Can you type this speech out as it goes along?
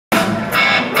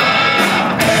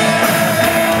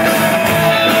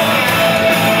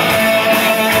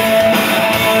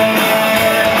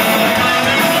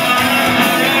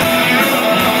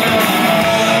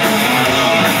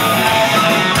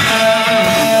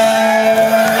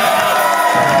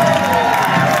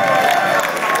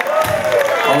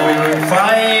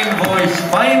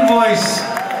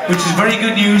which is very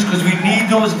good news because we need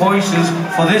those voices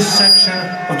for this section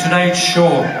of tonight's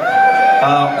show.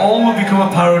 All will become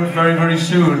apparent very, very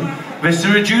soon.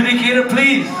 Mr. Adjudicator,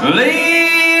 please.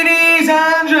 Ladies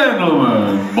and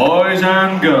gentlemen, boys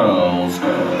and girls,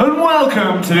 and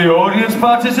welcome to the audience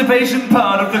participation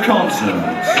part of the concert,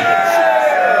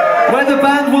 where the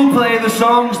band will play the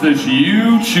songs that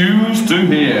you choose to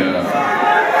hear.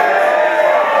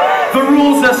 The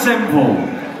rules are simple.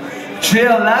 Cheer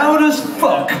loud as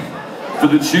fuck for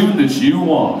the tune that you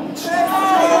want.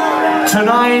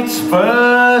 Tonight's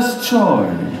first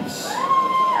choice.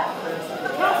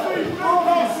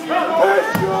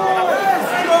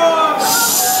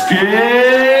 Schizophrenic.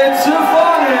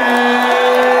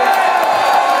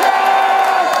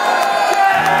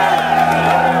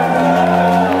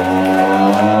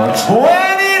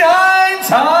 29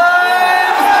 times.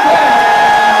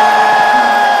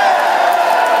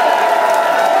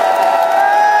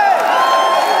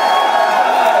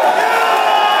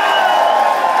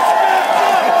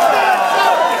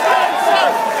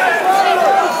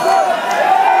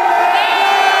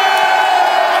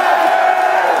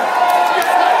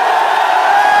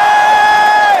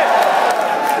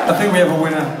 I think we have a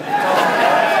winner.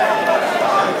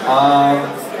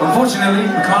 Unfortunately,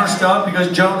 we can't start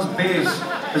because John's bass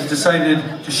has decided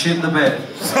to shit the bed.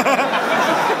 If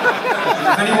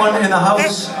anyone in the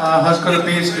house has got a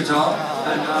bass guitar,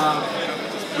 then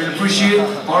we'd appreciate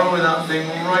borrowing that thing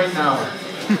right now.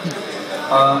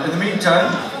 In the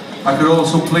meantime, I could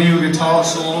also play you a guitar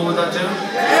solo with that too.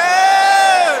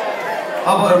 Yeah!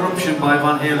 How about Eruption by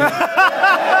Van Halen?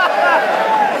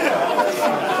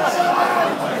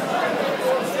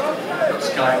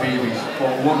 Sky Babies, for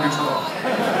one guitar.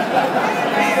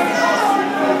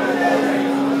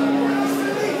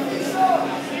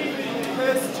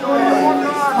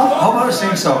 How about a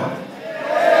sing song?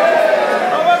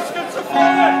 How about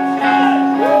Schizophrenic?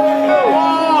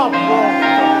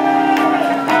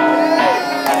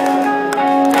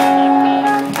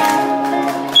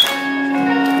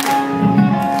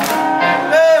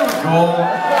 There we go.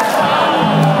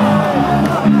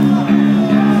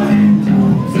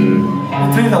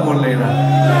 I'll play that one later.